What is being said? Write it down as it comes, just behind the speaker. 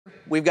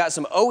we've got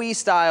some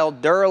OE-style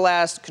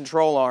Duralast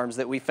control arms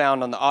that we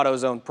found on the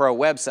AutoZone Pro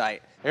website.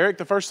 Eric,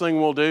 the first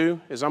thing we'll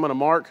do is I'm going to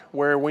mark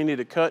where we need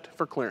to cut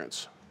for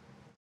clearance.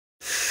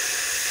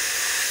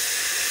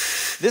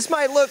 This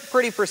might look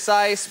pretty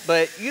precise,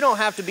 but you don't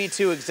have to be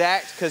too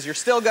exact because you're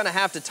still going to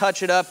have to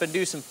touch it up and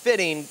do some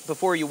fitting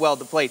before you weld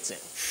the plates in.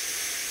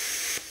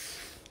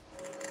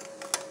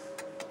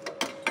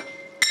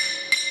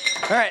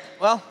 All right,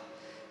 well,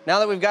 now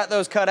that we've got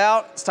those cut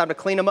out, it's time to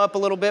clean them up a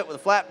little bit with a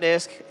flap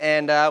disc,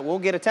 and we'll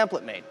get a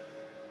template made.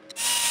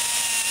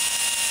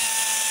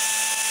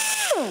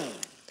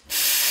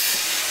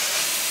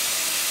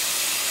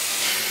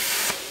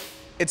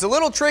 It's a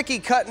little tricky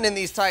cutting in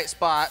these tight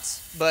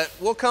spots, but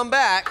we'll come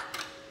back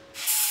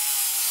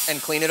and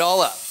clean it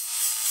all up.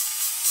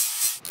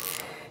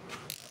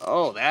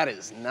 Oh, that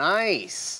is nice.